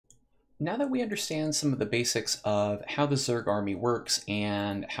Now that we understand some of the basics of how the Zerg army works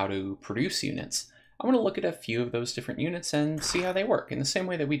and how to produce units, I want to look at a few of those different units and see how they work in the same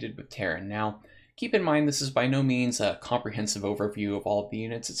way that we did with Terran. Now, keep in mind this is by no means a comprehensive overview of all of the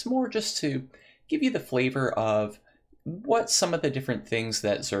units. It's more just to give you the flavor of what some of the different things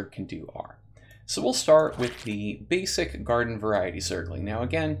that Zerg can do are. So we'll start with the basic garden variety Zergling. Now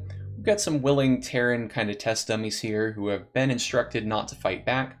again, we've got some willing Terran kind of test dummies here who have been instructed not to fight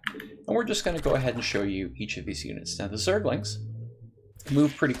back. And we're just going to go ahead and show you each of these units. Now the Zerglings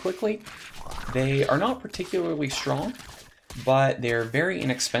move pretty quickly. They are not particularly strong, but they're very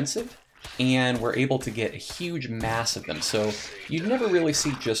inexpensive, and we're able to get a huge mass of them. So you'd never really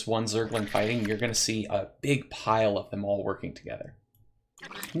see just one Zergling fighting. You're going to see a big pile of them all working together.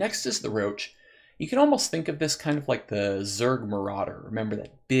 Next is the Roach. You can almost think of this kind of like the Zerg Marauder. Remember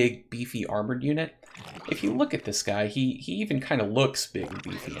that big, beefy armored unit? If you look at this guy, he even kind of looks big and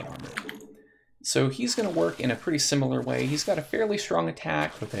beefy and armored. So he's going to work in a pretty similar way. He's got a fairly strong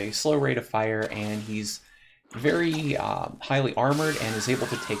attack with a slow rate of fire, and he's very highly armored and is able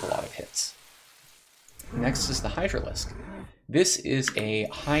to take a lot of hits. Next is the Hydralisk. This is a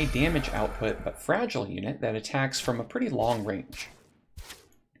high damage output but fragile unit that attacks from a pretty long range.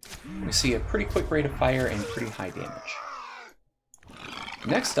 We see a pretty quick rate of fire and pretty high damage.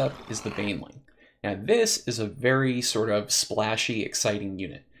 Next up is the Baneling. Now this is a very sort of splashy, exciting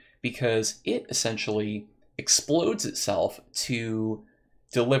unit because it essentially explodes itself to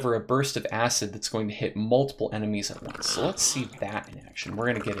deliver a burst of acid that's going to hit multiple enemies at once. So let's see that in action.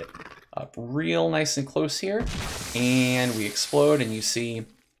 We're going to get it up real nice and close here, and we explode, and you see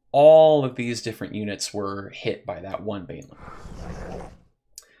all of these different units were hit by that one Baneling.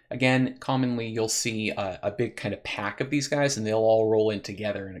 Again, commonly you'll see a big kind of pack of these guys, and they'll all roll in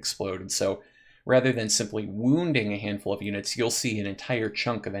together and explode. And so rather than simply wounding a handful of units, you'll see an entire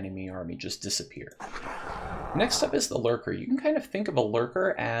chunk of enemy army just disappear. Next up is the Lurker. You can kind of think of a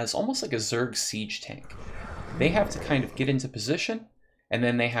Lurker as almost like a Zerg siege tank. They have to kind of get into position, and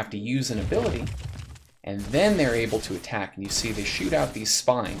then they have to use an ability, and then they're able to attack. And you see they shoot out these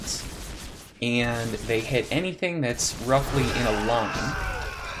spines, and they hit anything that's roughly in a line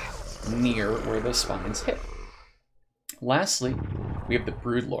near where the spines hit. Lastly, we have the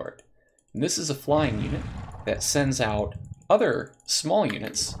Broodlord. And this is a flying unit that sends out other small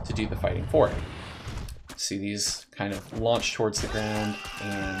units to do the fighting for it. See these kind of launch towards the ground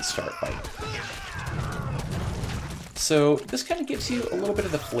and start fighting. So this kind of gives you a little bit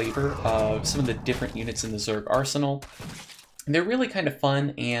of the flavor of some of the different units in the Zerg arsenal. They're really kind of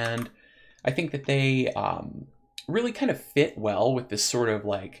fun, and I think that they really kind of fit well with this sort of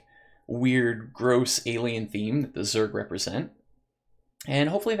like weird, gross alien theme that the Zerg represent. And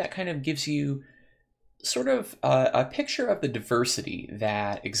hopefully that kind of gives you sort of a picture of the diversity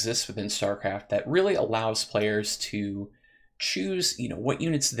that exists within StarCraft that really allows players to choose, what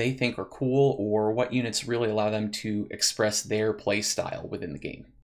units they think are cool or what units really allow them to express their play style within the game.